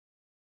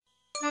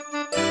As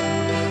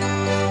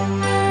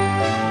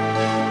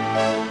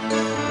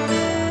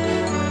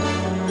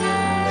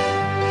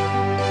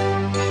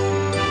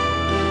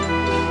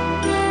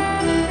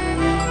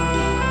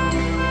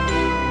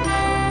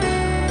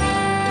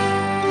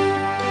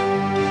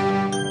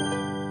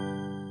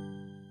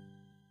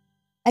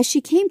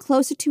she came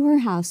closer to her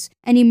house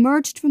and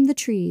emerged from the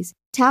trees,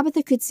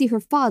 Tabitha could see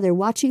her father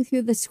watching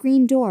through the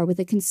screen door with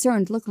a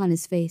concerned look on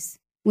his face.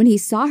 When he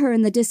saw her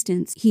in the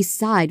distance, he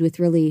sighed with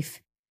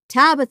relief.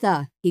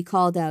 "Tabitha," he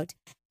called out,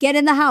 "get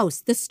in the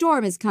house. The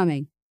storm is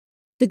coming."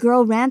 The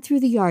girl ran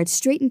through the yard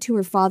straight into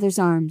her father's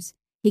arms.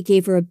 He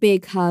gave her a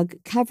big hug,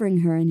 covering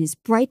her in his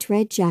bright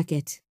red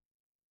jacket.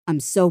 "I'm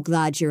so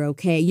glad you're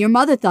okay. Your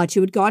mother thought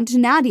you had gone to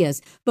Nadia's,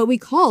 but we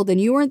called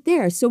and you weren't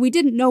there, so we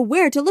didn't know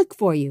where to look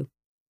for you."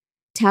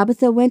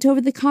 Tabitha went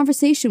over the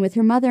conversation with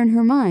her mother in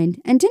her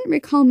mind and didn't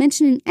recall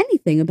mentioning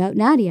anything about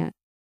Nadia.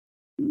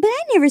 "But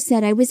I never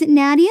said I was at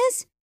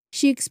Nadia's,"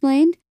 she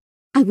explained.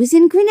 "I was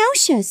in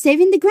Grenosha,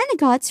 saving the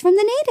Grenagots from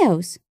the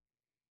NATOs."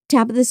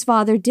 Tabitha's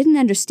father didn't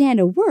understand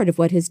a word of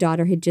what his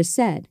daughter had just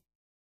said.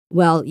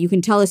 "Well, you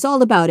can tell us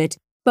all about it,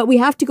 but we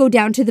have to go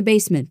down to the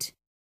basement."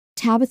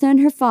 Tabitha and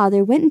her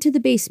father went into the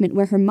basement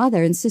where her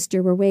mother and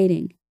sister were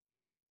waiting.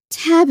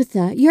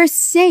 "Tabitha, you're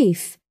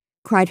safe!"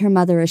 cried her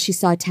mother as she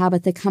saw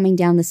Tabitha coming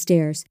down the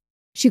stairs.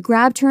 She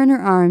grabbed her in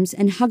her arms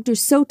and hugged her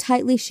so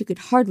tightly she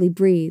could hardly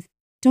breathe.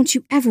 "Don't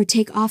you ever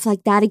take off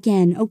like that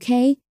again,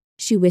 okay?"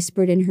 she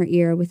whispered in her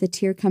ear with a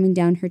tear coming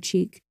down her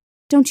cheek.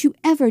 "Don't you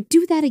ever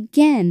do that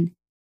again."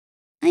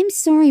 "I'm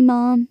sorry,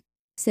 Mom,"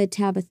 said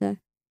Tabitha.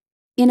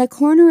 In a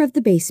corner of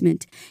the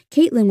basement,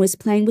 Caitlin was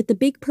playing with the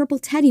big purple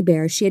teddy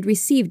bear she had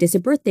received as a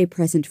birthday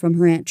present from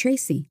her Aunt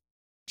Tracy.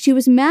 She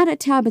was mad at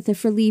Tabitha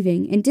for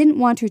leaving and didn't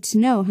want her to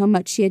know how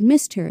much she had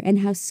missed her and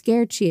how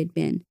scared she had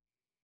been.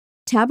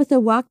 Tabitha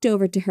walked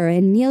over to her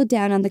and kneeled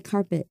down on the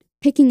carpet,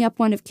 picking up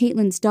one of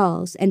Caitlin's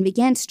dolls and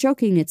began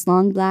stroking its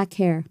long black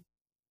hair.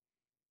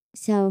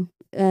 "So,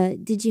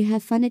 did you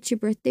have fun at your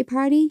birthday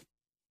party?"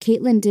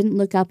 Caitlin didn't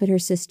look up at her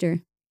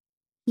sister.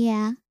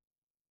 "Yeah."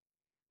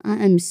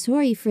 "I'm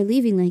sorry for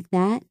leaving like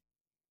that."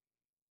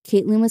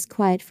 Caitlin was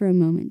quiet for a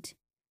moment.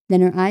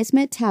 Then her eyes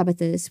met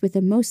Tabitha's with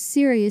a most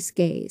serious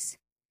gaze.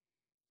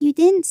 "You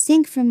didn't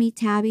sing for me,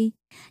 Tabby.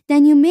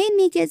 Then you made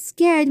me get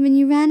scared when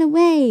you ran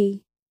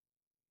away."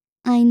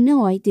 "I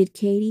know I did,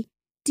 Katie.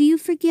 Do you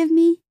forgive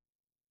me?"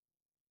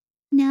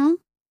 "No,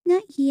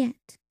 not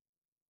yet."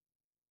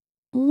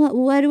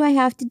 What do I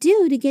have to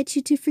do to get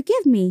you to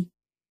forgive me?"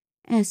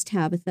 asked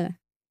Tabitha.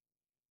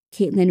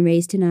 Caitlin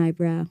raised an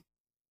eyebrow.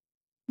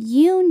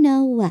 "You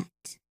know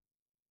what?"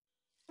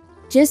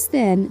 Just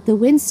then, the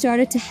wind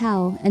started to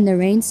howl and the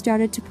rain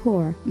started to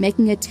pour,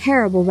 making a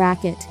terrible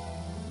racket.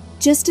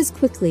 Just as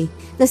quickly,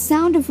 the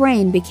sound of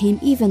rain became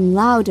even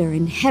louder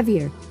and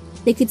heavier.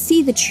 They could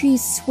see the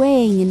trees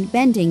swaying and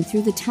bending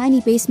through the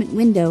tiny basement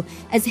window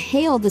as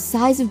hail the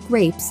size of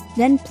grapes,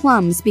 then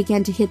plums,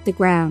 began to hit the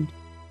ground.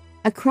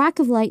 A crack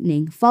of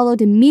lightning,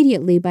 followed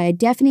immediately by a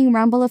deafening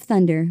rumble of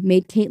thunder,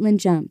 made Caitlin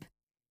jump.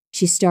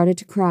 She started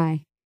to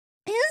cry.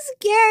 "I'm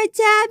scared,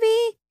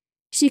 Tabby,"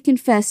 she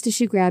confessed as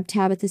she grabbed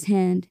Tabitha's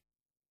hand.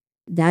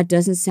 "That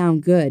doesn't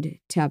sound good,"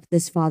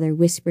 Tabitha's father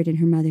whispered in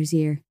her mother's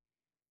ear.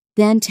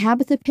 Then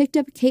Tabitha picked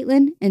up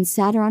Caitlin and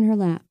sat her on her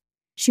lap.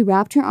 She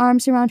wrapped her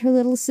arms around her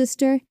little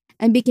sister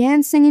and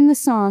began singing the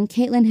song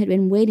Caitlin had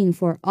been waiting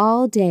for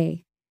all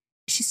day.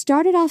 She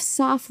started off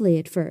softly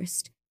at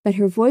first, but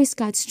her voice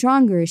got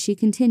stronger as she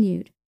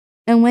continued.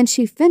 And when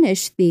she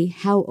finished the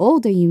 "How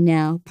old are you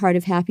now?" part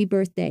of Happy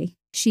Birthday,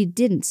 she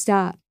didn't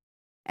stop.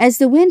 As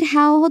the wind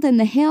howled and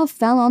the hail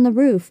fell on the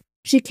roof,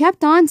 she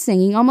kept on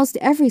singing almost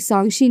every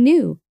song she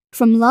knew,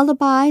 from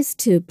lullabies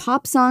to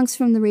pop songs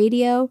from the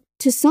radio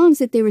to songs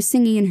that they were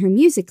singing in her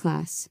music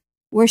class,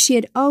 where she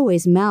had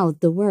always mouthed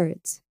the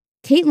words.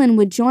 Caitlin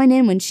would join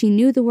in when she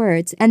knew the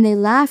words, and they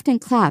laughed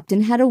and clapped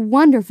and had a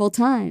wonderful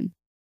time.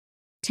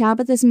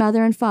 Tabitha's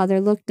mother and father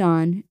looked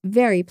on,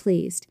 very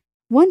pleased,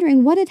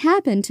 wondering what had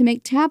happened to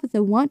make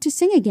Tabitha want to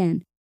sing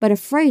again, but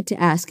afraid to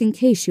ask in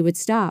case she would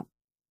stop.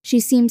 She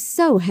seemed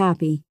so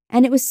happy,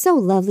 and it was so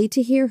lovely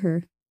to hear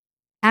her.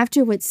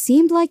 After what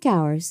seemed like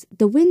hours,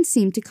 the wind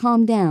seemed to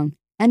calm down,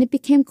 and it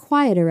became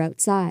quieter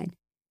outside.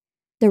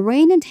 The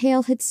rain and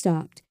hail had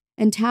stopped,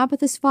 and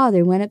Tabitha's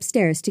father went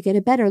upstairs to get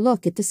a better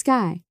look at the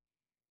sky.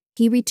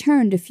 He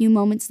returned a few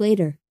moments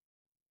later.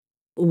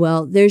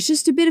 "Well, there's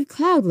just a bit of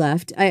cloud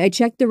left. I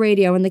checked the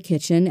radio in the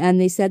kitchen, and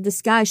they said the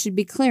sky should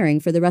be clearing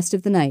for the rest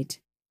of the night."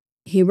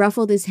 He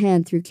ruffled his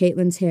hand through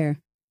Caitlin's hair.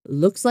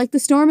 "Looks like the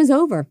storm is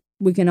over.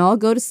 We can all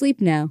go to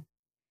sleep now."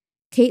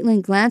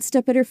 Caitlin glanced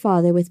up at her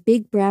father with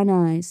big brown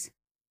eyes.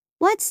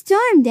 "What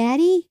storm,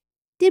 Daddy?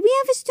 Did we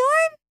have a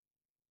storm?"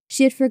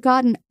 She had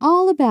forgotten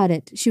all about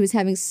it. She was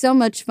having so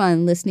much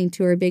fun listening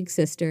to her big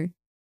sister.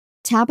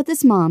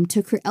 Tabitha's mom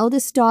took her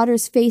eldest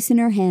daughter's face in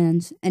her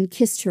hands and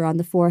kissed her on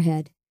the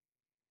forehead.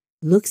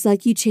 "Looks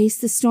like you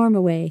chased the storm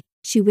away,"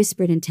 she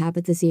whispered in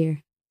Tabitha's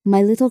ear.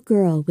 "My little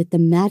girl with the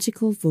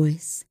magical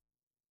voice."